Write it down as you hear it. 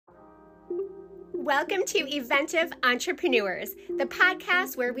Welcome to Eventive Entrepreneurs, the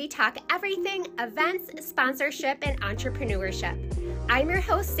podcast where we talk everything events, sponsorship, and entrepreneurship. I'm your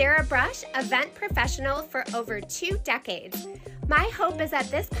host, Sarah Brush, event professional for over 2 decades. My hope is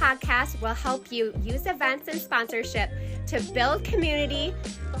that this podcast will help you use events and sponsorship to build community,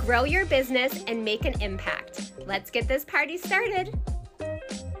 grow your business, and make an impact. Let's get this party started.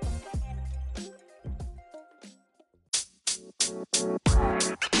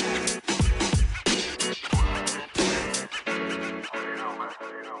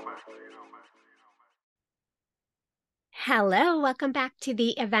 Hello, welcome back to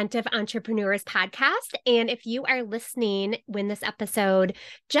the Eventive Entrepreneurs podcast. And if you are listening when this episode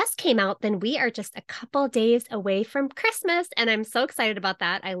just came out, then we are just a couple days away from Christmas. And I'm so excited about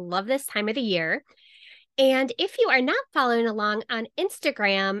that. I love this time of the year. And if you are not following along on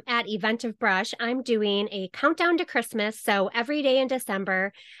Instagram at Eventive Brush, I'm doing a countdown to Christmas. So every day in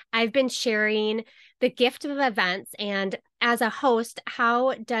December, I've been sharing the gift of events. And as a host,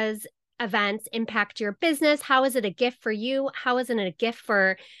 how does events impact your business? How is it a gift for you? How is it a gift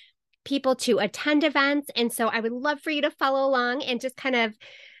for people to attend events? And so I would love for you to follow along and just kind of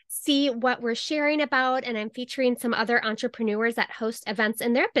see what we're sharing about. And I'm featuring some other entrepreneurs that host events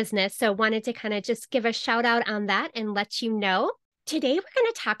in their business. So wanted to kind of just give a shout out on that and let you know. Today, we're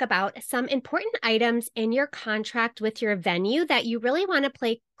going to talk about some important items in your contract with your venue that you really want to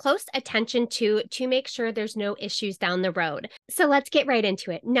pay close attention to make sure there's no issues down the road. So let's get right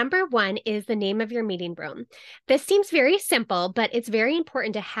into it. Number 1 is the name of your meeting room. This seems very simple, but it's very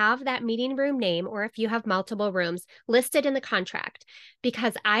important to have that meeting room name, or if you have multiple rooms, listed in the contract,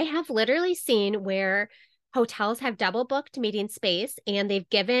 because I have literally seen where hotels have double booked meeting space and they've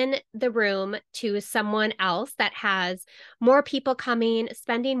given the room to someone else that has more people coming,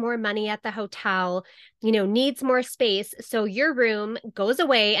 spending more money at the hotel, needs more space. So your room goes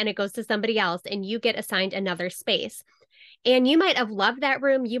away and it goes to somebody else and you get assigned another space. And you might have loved that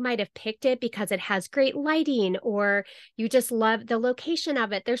room. You might have picked it because it has great lighting, or you just love the location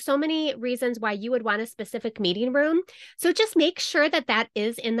of it. There's so many reasons why you would want a specific meeting room. So just make sure that that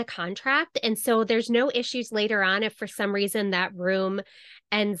is in the contract. And so there's no issues later on if for some reason that room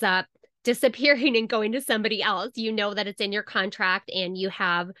ends up disappearing and going to somebody else. You know that it's in your contract and you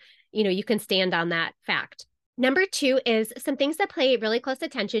have, you can stand on that fact. Number 2 is some things that pay really close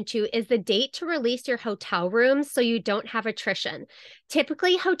attention to is the date to release your hotel rooms so you don't have attrition.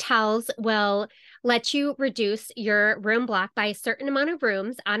 Typically, hotels will let you reduce your room block by a certain amount of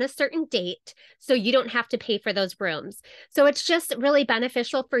rooms on a certain date so you don't have to pay for those rooms. So it's just really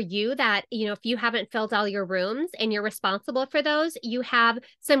beneficial for you that, if you haven't filled all your rooms and you're responsible for those, you have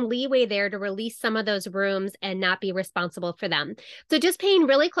some leeway there to release some of those rooms and not be responsible for them. So just paying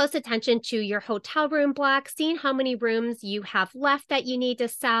really close attention to your hotel room block, seeing how many rooms you have left that you need to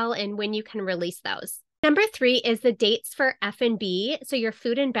sell and when you can release those. Number 3 is the dates for F&B. So your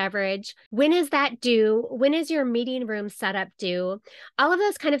food and beverage. When is that due? When is your meeting room setup due? All of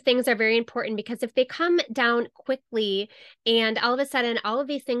those kind of things are very important because if they come down quickly and all of a sudden all of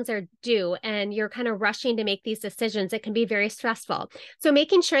these things are due and you're kind of rushing to make these decisions, it can be very stressful. So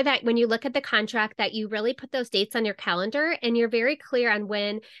making sure that when you look at the contract that you really put those dates on your calendar and you're very clear on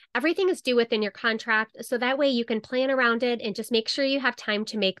when everything is due within your contract. So that way you can plan around it and just make sure you have time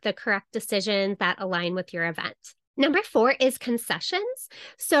to make the correct decisions that align with your event. Number 4 is concessions.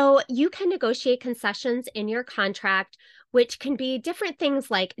 So you can negotiate concessions in your contract, which can be different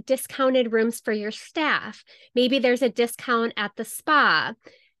things like discounted rooms for your staff. Maybe there's a discount at the spa.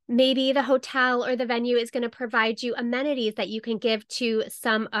 Maybe the hotel or the venue is going to provide you amenities that you can give to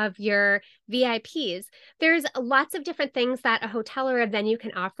some of your VIPs. There's lots of different things that a hotel or a venue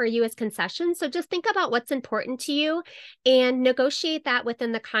can offer you as concessions. So just think about what's important to you and negotiate that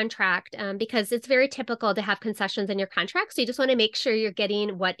within the contract because it's very typical to have concessions in your contract. So you just want to make sure you're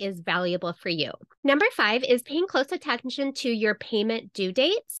getting what is valuable for you. Number 5 is paying close attention to your payment due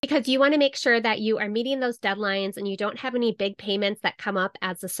dates because you want to make sure that you are meeting those deadlines and you don't have any big payments that come up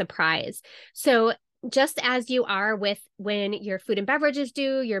as a surprise. So just as you are with when your food and beverage is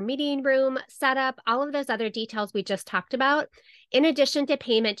due, your meeting room setup, all of those other details we just talked about, in addition to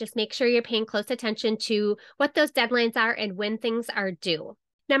payment, just make sure you're paying close attention to what those deadlines are and when things are due.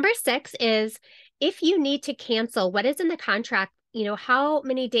 Number 6 is if you need to cancel, what is in the contract, how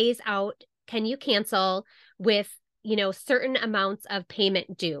many days out can you cancel with, certain amounts of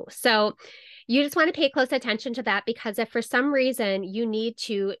payment due. So you just want to pay close attention to that because if for some reason you need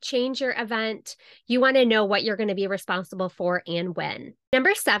to change your event, you want to know what you're going to be responsible for and when.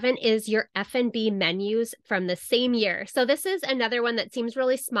 Number 7 is your F&B menus from the same year. So this is another one that seems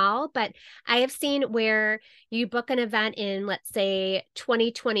really small, but I have seen where you book an event in, let's say,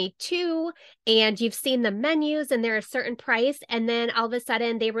 2022, and you've seen the menus and they're a certain price, and then all of a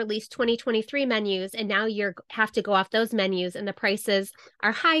sudden they release 2023 menus, and now you have to go off those menus and the prices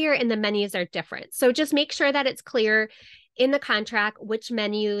are higher and the menus are different. So just make sure that it's clear in the contract which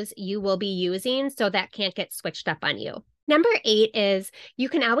menus you will be using so that can't get switched up on you. Number 8 is you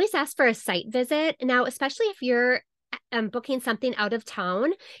can always ask for a site visit. Now, especially if you're booking something out of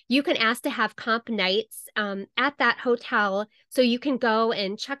town, you can ask to have comp nights at that hotel so you can go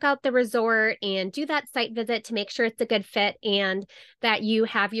and check out the resort and do that site visit to make sure it's a good fit and that you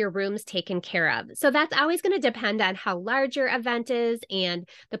have your rooms taken care of. So that's always going to depend on how large your event is and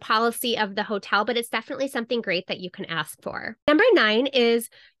the policy of the hotel, but it's definitely something great that you can ask for. Number 9 is,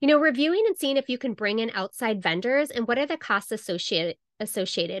 reviewing and seeing if you can bring in outside vendors and what are the costs associated.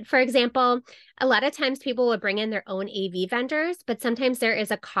 For example, a lot of times people will bring in their own AV vendors, but sometimes there is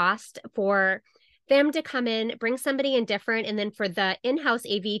a cost for them to come in, bring somebody in different, and then for the in-house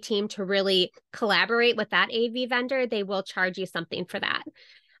AV team to really collaborate with that AV vendor, they will charge you something for that.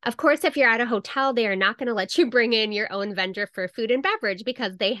 Of course, if you're at a hotel, they are not going to let you bring in your own vendor for food and beverage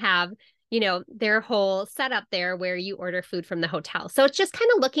because they have their whole setup there where you order food from the hotel. So it's just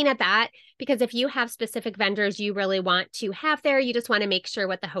kind of looking at that, because if you have specific vendors you really want to have there, you just want to make sure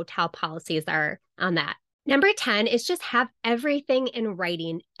what the hotel policies are on that. Number 10 is just have everything in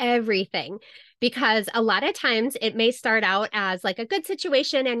writing, everything, because a lot of times it may start out as like a good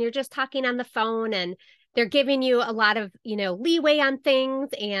situation and you're just talking on the phone and they're giving you a lot of, leeway on things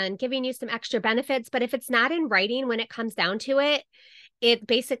and giving you some extra benefits. But if it's not in writing, when it comes down to it, it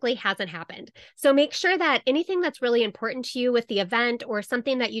basically hasn't happened. So make sure that anything that's really important to you with the event or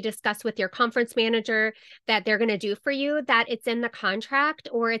something that you discuss with your conference manager that they're going to do for you, that it's in the contract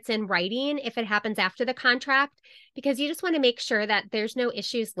or it's in writing if it happens after the contract, because you just want to make sure that there's no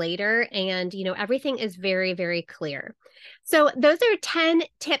issues later and, everything is very, very clear. So those are 10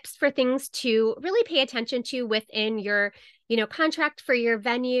 tips for things to really pay attention to within your contract for your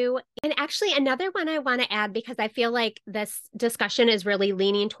venue. And actually another one I want to add, because I feel like this discussion is really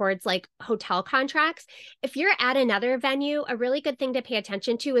leaning towards like hotel contracts. If you're at another venue, a really good thing to pay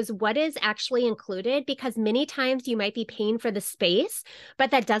attention to is what is actually included, because many times you might be paying for the space,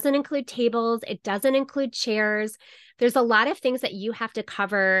 but that doesn't include tables. It doesn't include chairs. There's a lot of things that you have to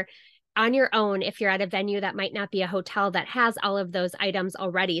cover on your own if you're at a venue that might not be a hotel that has all of those items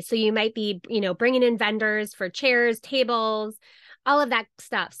already. So you might be, bringing in vendors for chairs, tables, all of that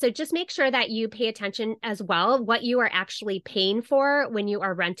stuff. So just make sure that you pay attention as well what you are actually paying for when you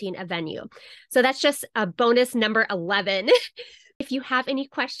are renting a venue. So that's just a bonus number 11. If you have any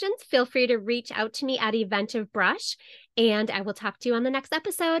questions, feel free to reach out to me at Eventive Brush, and I will talk to you on the next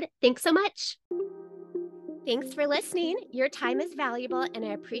episode. Thanks so much. Thanks for listening. Your time is valuable, and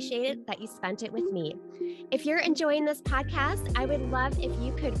I appreciate it that you spent it with me. If you're enjoying this podcast, I would love if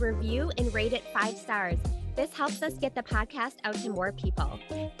you could review and rate it 5 stars. This helps us get the podcast out to more people.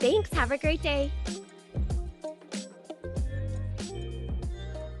 Thanks. Have a great day.